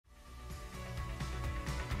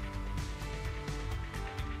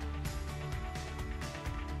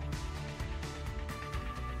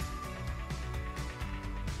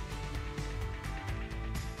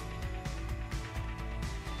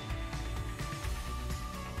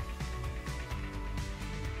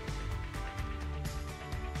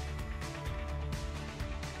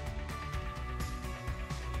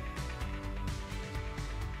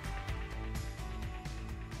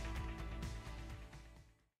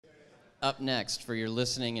Up next for your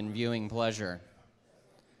listening and viewing pleasure,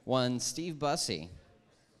 one Steve Bussey.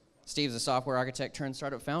 Steve's a software architect turned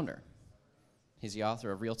startup founder. He's the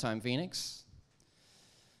author of Real-Time Phoenix,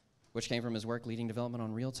 which came from his work leading development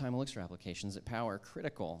on real-time Elixir applications that power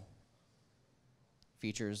critical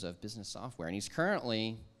features of business software. And he's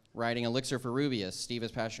currently writing Elixir for Rubyus. Steve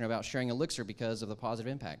is passionate about sharing Elixir because of the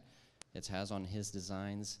positive impact it has on his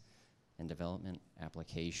designs and development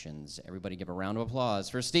applications. Everybody give a round of applause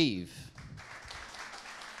for Steve.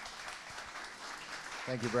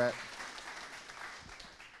 Thank you, Brett.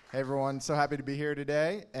 Hey, everyone. So happy to be here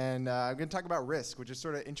today. And I'm going to talk about risk, which is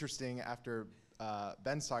sort of interesting after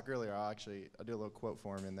Ben's talk earlier. I'll do a little quote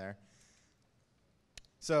for him in there.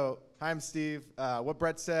 So, hi, I'm Steve. What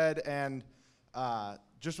Brett said, and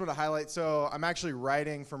just want to highlight, so I'm actually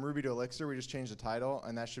writing From Ruby to Elixir. We just changed the title,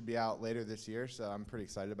 and that should be out later this year, so I'm pretty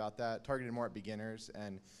excited about that. Targeted more at beginners,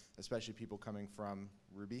 and especially people coming from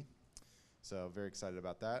Ruby. So very excited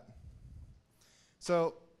about that.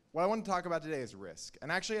 So what I want to talk about today is risk.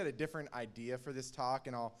 And I actually had a different idea for this talk,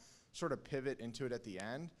 and I'll sort of pivot into it at the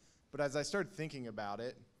end. But as I started thinking about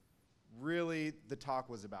it, really the talk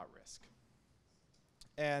was about risk.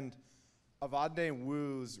 And Avadne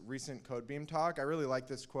Wu's recent CodeBeam talk, I really like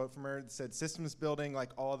this quote from her. It said, "Systems building, like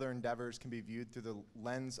all other endeavors, can be viewed through the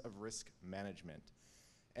lens of risk management."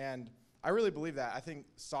 And I really believe that. I think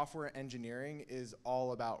software engineering is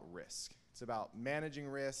all about risk. It's about managing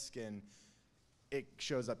risk, and it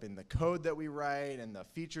shows up in the code that we write and the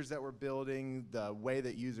features that we're building, the way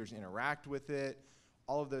that users interact with it,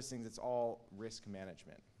 all of those things. It's all risk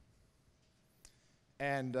management.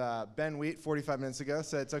 And Ben Wheat, 45 minutes ago,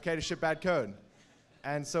 said it's okay to ship bad code.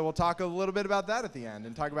 And so we'll talk a little bit about that at the end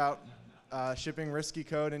and talk about shipping risky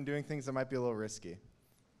code and doing things that might be a little risky.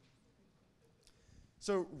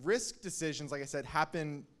 So risk decisions, like I said,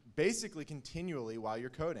 happen basically continually while you're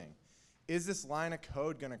coding. Is this line of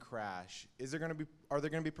code going to crash? Are there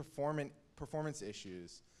going to be performance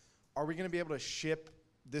issues? Are we going to be able to ship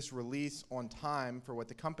this release on time for what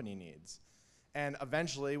the company needs? And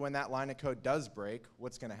eventually, when that line of code does break,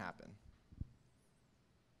 what's going to happen?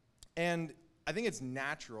 And I think it's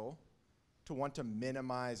natural to want to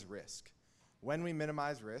minimize risk. When we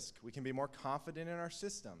minimize risk, we can be more confident in our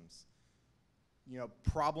systems. You know,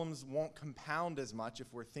 problems won't compound as much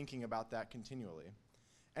if we're thinking about that continually.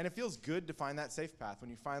 And it feels good to find that safe path when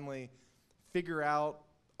you finally figure out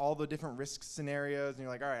all the different risk scenarios and you're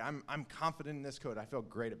like, all right, I'm confident in this code. I feel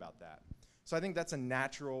great about that. So I think that's a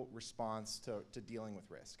natural response to dealing with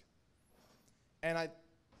risk. And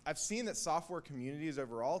I've seen that software communities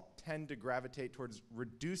overall tend to gravitate towards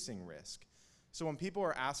reducing risk. So when people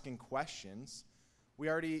are asking questions, we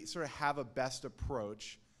already sort of have a best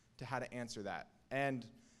approach to how to answer that. And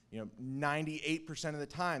 98% of the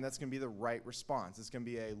time, that's going to be the right response. It's going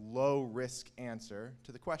to be a low-risk answer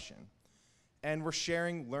to the question. And we're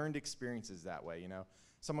sharing learned experiences that way,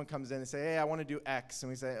 Someone comes in and say, hey, I want to do X.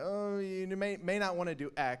 And we say, oh, you may not want to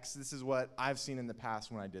do X. This is what I've seen in the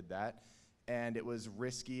past when I did that. And it was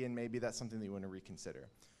risky, and maybe that's something that you want to reconsider.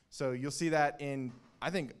 So you'll see that in,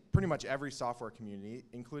 I think, pretty much every software community,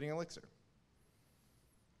 including Elixir.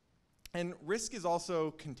 And risk is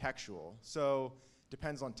also contextual. So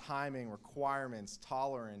depends on timing, requirements,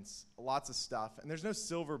 tolerance, lots of stuff. And there's no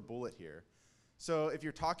silver bullet here. So if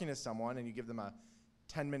you're talking to someone and you give them a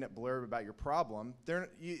 10-minute blurb about your problem,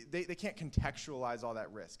 they can't contextualize all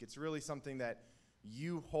that risk. It's really something that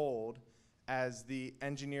you hold as the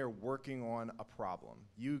engineer working on a problem.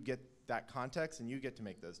 You get that context, and you get to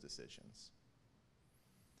make those decisions.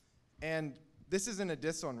 And this isn't a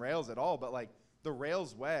diss on Rails at all, but the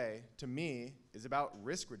Rails way, to me, is about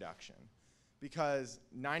risk reduction. Because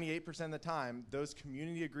 98% of the time, those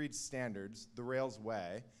community-agreed standards, the Rails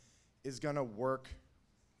way, is going to work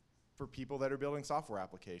for people that are building software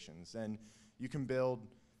applications. And you can build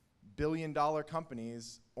billion-dollar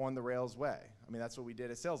companies on the Rails way. I mean, that's what we did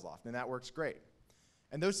at SalesLoft, and that works great.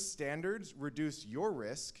 And those standards reduce your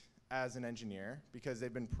risk as an engineer because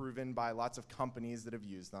they've been proven by lots of companies that have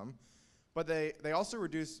used them. But they also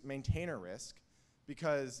reduce maintainer risk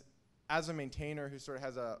because as a maintainer who sort of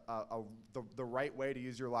has the right way to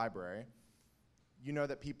use your library, you know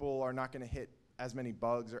that people are not going to hit as many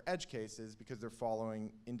bugs or edge cases because they're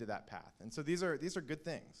following into that path. And so these are good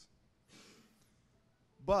things.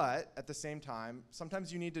 But at the same time,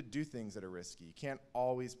 sometimes you need to do things that are risky. You can't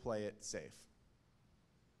always play it safe.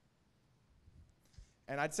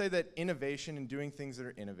 And I'd say that innovation and doing things that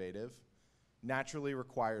are innovative naturally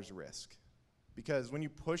requires risk. Because when you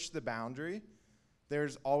push the boundary,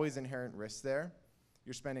 there's always inherent risk there.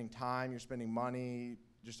 You're spending time, you're spending money,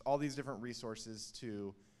 just all these different resources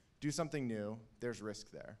to do something new. There's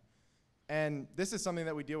risk there. And this is something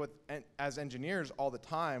that we deal with as engineers all the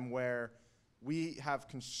time, where we have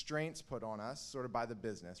constraints put on us sort of by the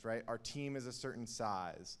business, right? Our team is a certain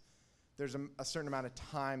size. There's a certain amount of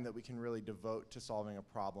time that we can really devote to solving a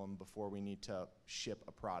problem before we need to ship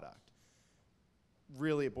a product.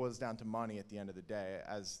 Really, it boils down to money at the end of the day.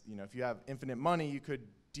 As you know, if you have infinite money, you could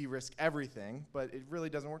de-risk everything, but it really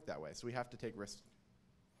doesn't work that way. So we have to take risks.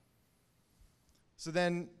 So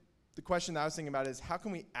then the question that I was thinking about is, how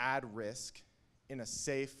can we add risk in a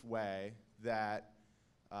safe way that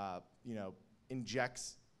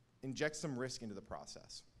injects some risk into the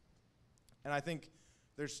process? And I think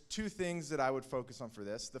there's two things that I would focus on for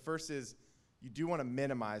this. The first is you do want to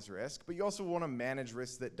minimize risk, but you also want to manage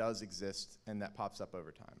risk that does exist and that pops up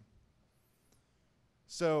over time.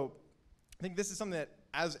 So I think this is something that,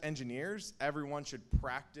 as engineers, everyone should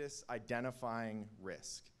practice identifying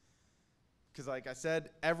risk. Because like I said,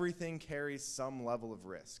 everything carries some level of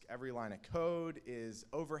risk. Every line of code is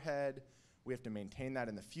overhead. We have to maintain that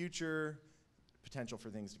in the future, potential for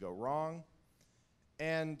things to go wrong.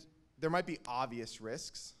 And there might be obvious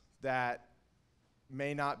risks that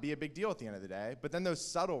may not be a big deal at the end of the day, but then those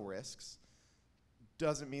subtle risks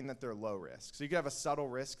doesn't mean that they're low risk. So you could have a subtle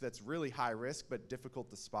risk that's really high risk but difficult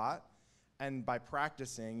to spot, and by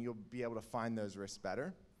practicing, you'll be able to find those risks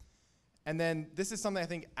better. And then this is something I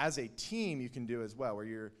think as a team you can do as well, where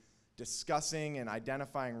you're discussing and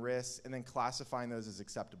identifying risks and then classifying those as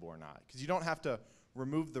acceptable or not. Because you don't have to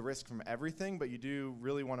remove the risk from everything, but you do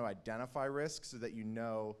really want to identify risks so that you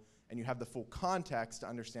know and you have the full context to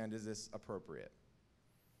understand, is this appropriate?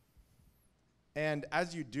 And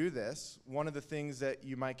as you do this, one of the things that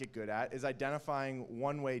you might get good at is identifying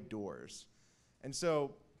one-way doors. And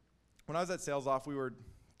so when I was at SalesOff, we were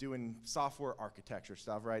doing software architecture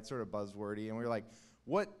stuff, right? Sort of buzzwordy. And we were like,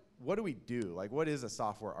 what do we do? Like, what is a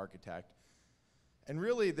software architect? And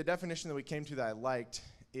really, the definition that we came to that I liked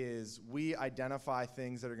is we identify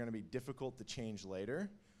things that are going to be difficult to change later,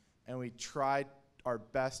 and we try our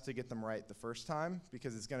best to get them right the first time,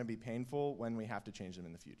 because it's going to be painful when we have to change them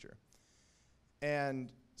in the future.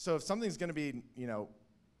 And so if something's going to be,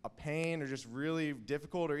 a pain or just really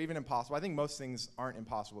difficult or even impossible, I think most things aren't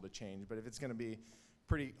impossible to change, but if it's going to be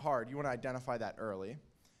pretty hard, you want to identify that early.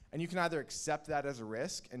 And you can either accept that as a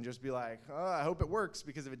risk and just be like, oh, I hope it works,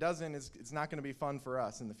 because if it doesn't, it's not going to be fun for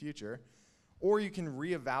us in the future. Or you can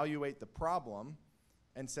reevaluate the problem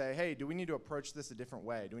and say, hey, do we need to approach this a different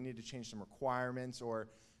way? Do we need to change some requirements, or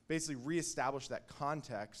basically reestablish that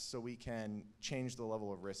context so we can change the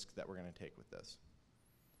level of risk that we're going to take with this?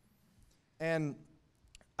 And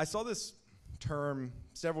I saw this term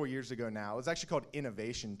several years ago now. It was actually called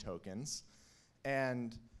innovation tokens.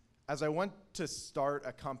 And as I went to start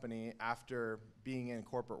a company after being in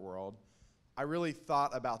corporate world, I really thought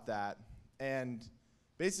about that. And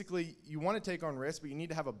basically, you want to take on risk, but you need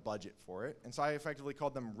to have a budget for it. And so I effectively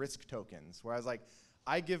called them risk tokens, where I was like,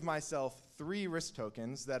 I give myself 3 risk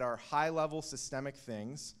tokens that are high-level systemic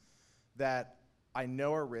things that I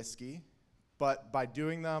know are risky, but by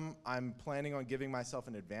doing them, I'm planning on giving myself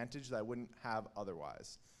an advantage that I wouldn't have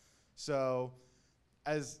otherwise. So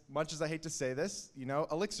as much as I hate to say this,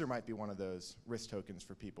 Elixir might be one of those risk tokens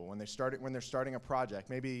for people when they're starting a project.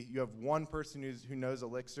 Maybe you have one person who knows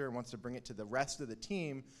Elixir and wants to bring it to the rest of the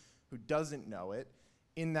team who doesn't know it.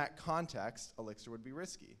 In that context, Elixir would be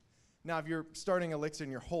risky. Now, if you're starting Elixir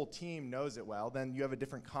and your whole team knows it well, then you have a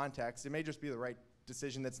different context. It may just be the right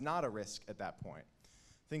decision that's not a risk at that point.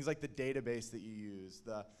 Things like the database that you use,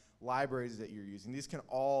 the libraries that you're using, these can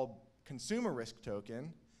all consume a risk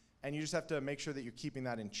token, and you just have to make sure that you're keeping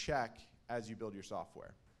that in check as you build your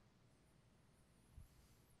software.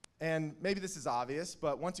 And maybe this is obvious,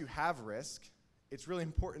 but once you have risk, it's really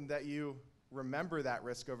important that you remember that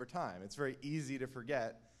risk over time. It's very easy to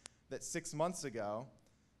forget that 6 months ago,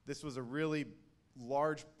 this was a really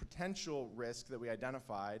large potential risk that we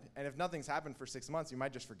identified, and if nothing's happened for 6 months, you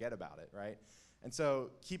might just forget about it, right? And so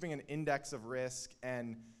keeping an index of risk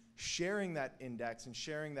and sharing that index and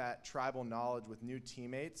sharing that tribal knowledge with new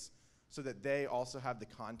teammates so that they also have the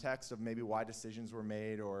context of maybe why decisions were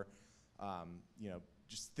made, or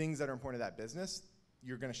just things that are important to that business,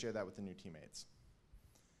 you're going to share that with the new teammates.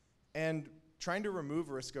 And trying to remove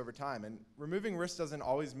risk over time. And removing risk doesn't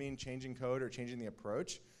always mean changing code or changing the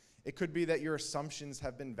approach. It could be that your assumptions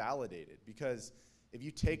have been validated, because if you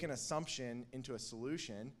take an assumption into a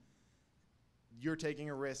solution, you're taking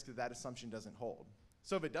a risk that that assumption doesn't hold.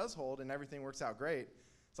 So if it does hold and everything works out great,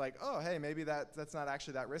 it's like, oh, hey, maybe that's not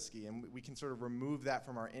actually that risky, and we can sort of remove that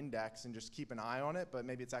from our index and just keep an eye on it, but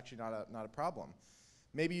maybe it's actually not a problem.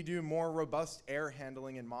 Maybe you do more robust error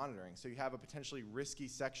handling and monitoring, so you have a potentially risky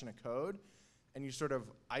section of code, and you sort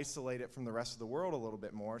of isolate it from the rest of the world a little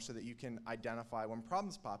bit more so that you can identify when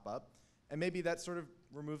problems pop up, and maybe that sort of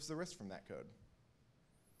removes the risk from that code.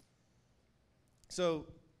 So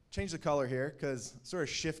change the color here, because sort of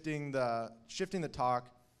shifting the talk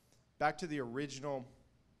back to the original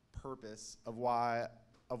purpose of what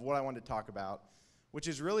I wanted to talk about, which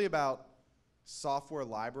is really about software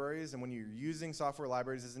libraries, and when you're using software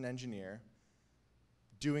libraries as an engineer,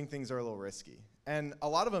 doing things are a little risky. And a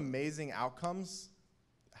lot of amazing outcomes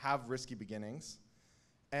have risky beginnings.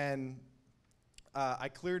 And I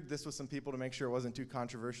cleared this with some people to make sure it wasn't too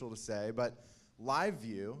controversial to say, but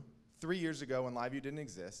LiveView, 3 years ago when LiveView didn't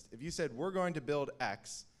exist, if you said, we're going to build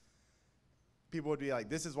X, people would be like,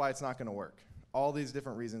 this is why it's not going to work. All these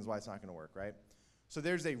different reasons why it's not going to work, right? So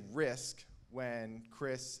there's a risk when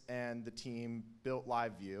Chris and the team built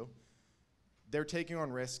LiveView. They're taking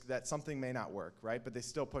on risk that something may not work, right? But they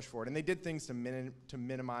still push forward. And they did things to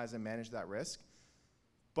minimize and manage that risk.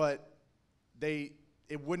 But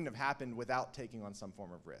it wouldn't have happened without taking on some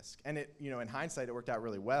form of risk. And in hindsight, it worked out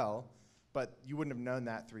really well, but you wouldn't have known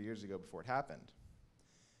that 3 years ago before it happened.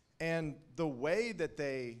 And the way that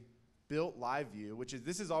they built LiveView,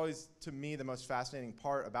 this is always, to me, the most fascinating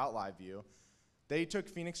part about LiveView, they took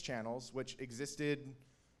Phoenix channels, which existed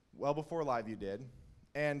well before LiveView did,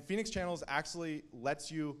 and Phoenix channels actually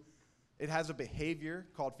it has a behavior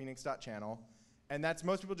called Phoenix.channel, and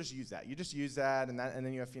most people just use that. You just use that, and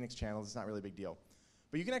then you have Phoenix channels. It's not really a big deal.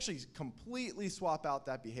 But you can actually completely swap out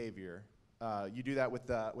that behavior. You do that with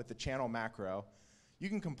the channel macro. You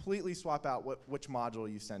can completely swap out which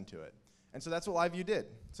module you send to it. And so that's what LiveView did.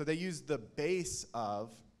 So they used the base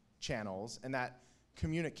of channels and that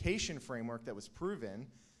communication framework that was proven,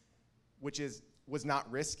 which was not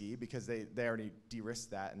risky because they already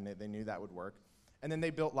de-risked that and they knew that would work. And then they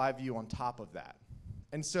built LiveView on top of that.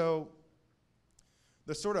 And so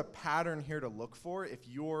the sort of pattern here to look for if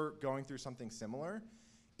you're going through something similar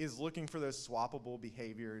is looking for those swappable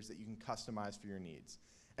behaviors that you can customize for your needs.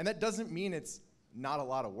 And that doesn't mean it's not a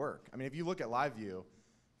lot of work. I mean, if you look at LiveView,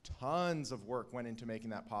 tons of work went into making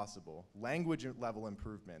that possible. Language level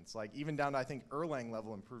improvements, like even down to, I think, Erlang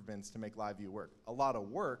level improvements to make LiveView work. A lot of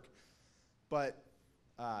work, but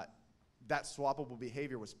that swappable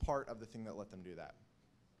behavior was part of the thing that let them do that.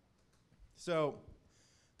 So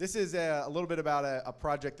this is a little bit about a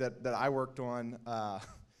project that I worked on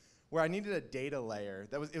where I needed a data layer.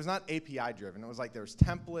 It was not API driven. It was like there was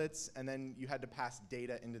templates, and then you had to pass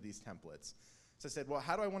data into these templates. So I said, well,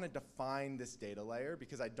 how do I want to define this data layer?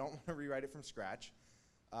 Because I don't want to rewrite it from scratch,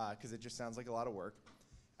 because it just sounds like a lot of work.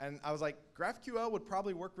 And I was like, GraphQL would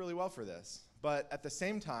probably work really well for this. But at the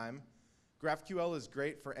same time, GraphQL is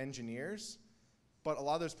great for engineers, but a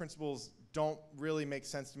lot of those principles don't really make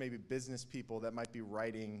sense to maybe business people that might be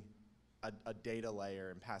writing a data layer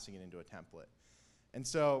and passing it into a template. And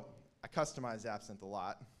so I customized Absinthe a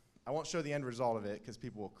lot. I won't show the end result of it because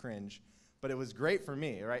people will cringe. But it was great for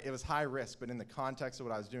me, right? It was high risk, but in the context of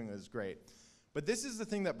what I was doing, it was great. But this is the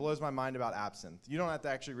thing that blows my mind about Absinthe. You don't have to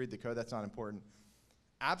actually read the code. That's not important.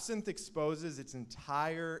 Absinthe exposes its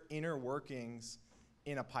entire inner workings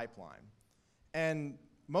in a pipeline. And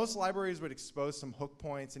most libraries would expose some hook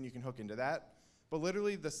points, and you can hook into that. But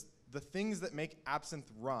literally, the things that make Absinthe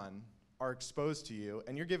run are exposed to you,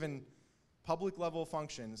 and you're given public level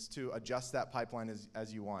functions to adjust that pipeline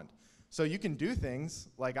as you want. So you can do things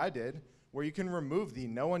like I did, where you can remove the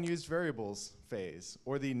no unused variables phase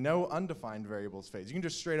or the no undefined variables phase. You can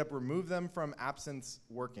just straight up remove them from Absinthe's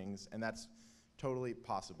workings, and that's totally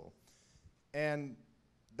possible. And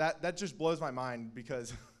that just blows my mind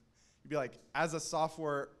because you'd be like, as a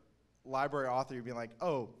software library author, you'd be like,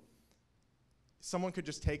 oh, someone could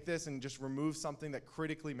just take this and just remove something that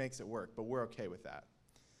critically makes it work, but we're okay with that.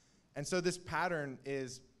 And so this pattern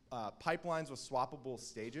is pipelines with swappable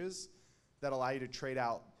stages that allow you to trade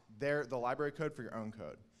out the library code for your own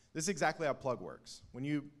code. This is exactly how plug works. When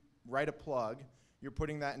you write a plug, you're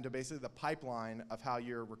putting that into basically the pipeline of how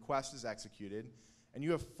your request is executed, and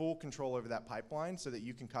you have full control over that pipeline so that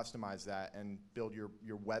you can customize that and build your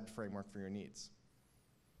web framework for your needs.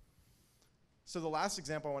 So the last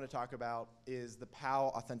example I want to talk about is the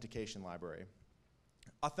PAL authentication library.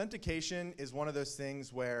 Authentication is one of those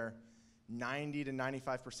things where 90 to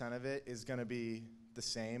 95% of it is going to be the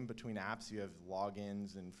same between apps. You have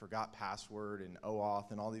logins and forgot password and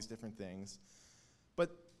OAuth and all these different things.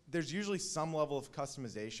 But there's usually some level of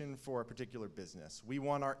customization for a particular business. We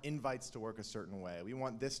want our invites to work a certain way. We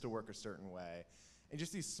want this to work a certain way. And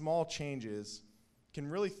just these small changes can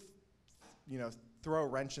really throw a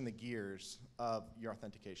wrench in the gears of your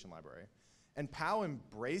authentication library. And PAL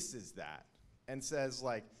embraces that and says,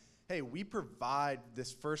 like, hey, we provide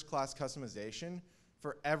this first-class customization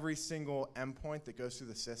for every single endpoint that goes through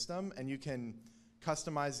the system, and you can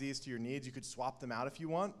customize these to your needs. You could swap them out if you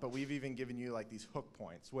want, but we've even given you like these hook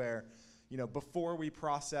points where, before we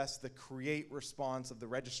process the create response of the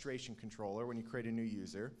registration controller when you create a new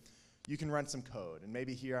user, you can run some code. And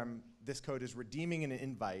maybe here this code is redeeming an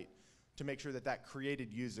invite to make sure that that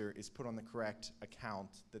created user is put on the correct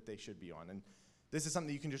account that they should be on. And this is something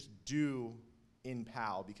that you can just do in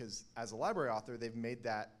PAL because as a library author, they've made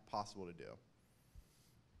that possible to do.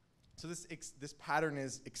 So this pattern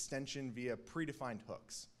is extension via predefined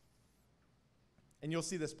hooks. And you'll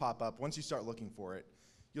see this pop up once you start looking for it.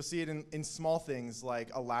 You'll see it in small things like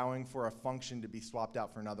allowing for a function to be swapped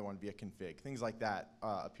out for another one via config. Things like that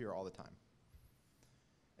appear all the time.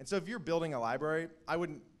 And so if you're building a library, I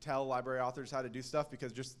wouldn't tell library authors how to do stuff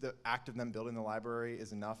because just the act of them building the library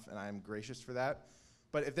is enough, and I am gracious for that.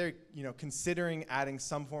 But if they're considering adding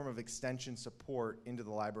some form of extension support into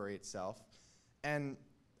the library itself, and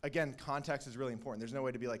again, context is really important. There's no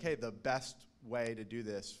way to be like, hey, the best way to do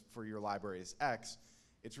this for your library is X.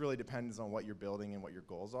 It's really depends on what you're building and what your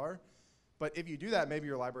goals are. But if you do that, maybe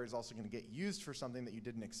your library is also going to get used for something that you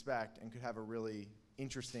didn't expect and could have a really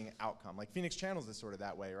interesting outcome. Like Phoenix Channels is sort of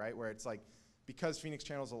that way, right? Where it's like, because Phoenix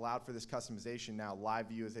Channels allowed for this customization, now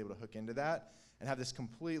LiveView is able to hook into that and have this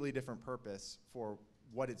completely different purpose for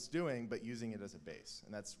what it's doing, but using it as a base.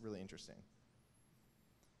 And that's really interesting.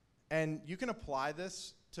 And you can apply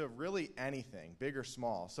this to really anything, big or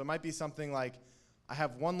small. So it might be something like, I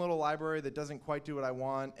have one little library that doesn't quite do what I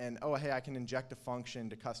want, and oh, hey, I can inject a function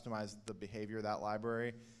to customize the behavior of that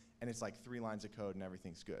library, and it's like 3 lines of code and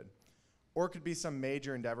everything's good. Or it could be some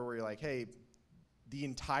major endeavor where you're like, hey, the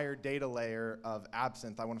entire data layer of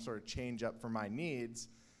Absinthe I want to sort of change up for my needs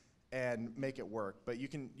and make it work. But you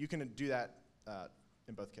can do that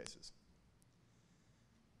in both cases.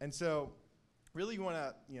 And so really you want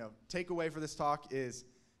to take away for this talk is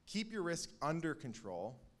keep your risk under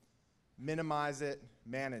control, minimize it,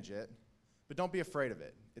 manage it, but don't be afraid of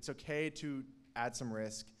it. It's okay to add some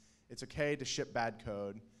risk. It's okay to ship bad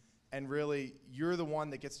code. And really, you're the one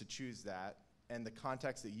that gets to choose that. And the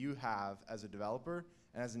context that you have as a developer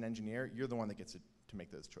and as an engineer, you're the one that gets to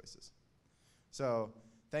make those choices. So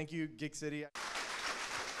thank you, GigCity.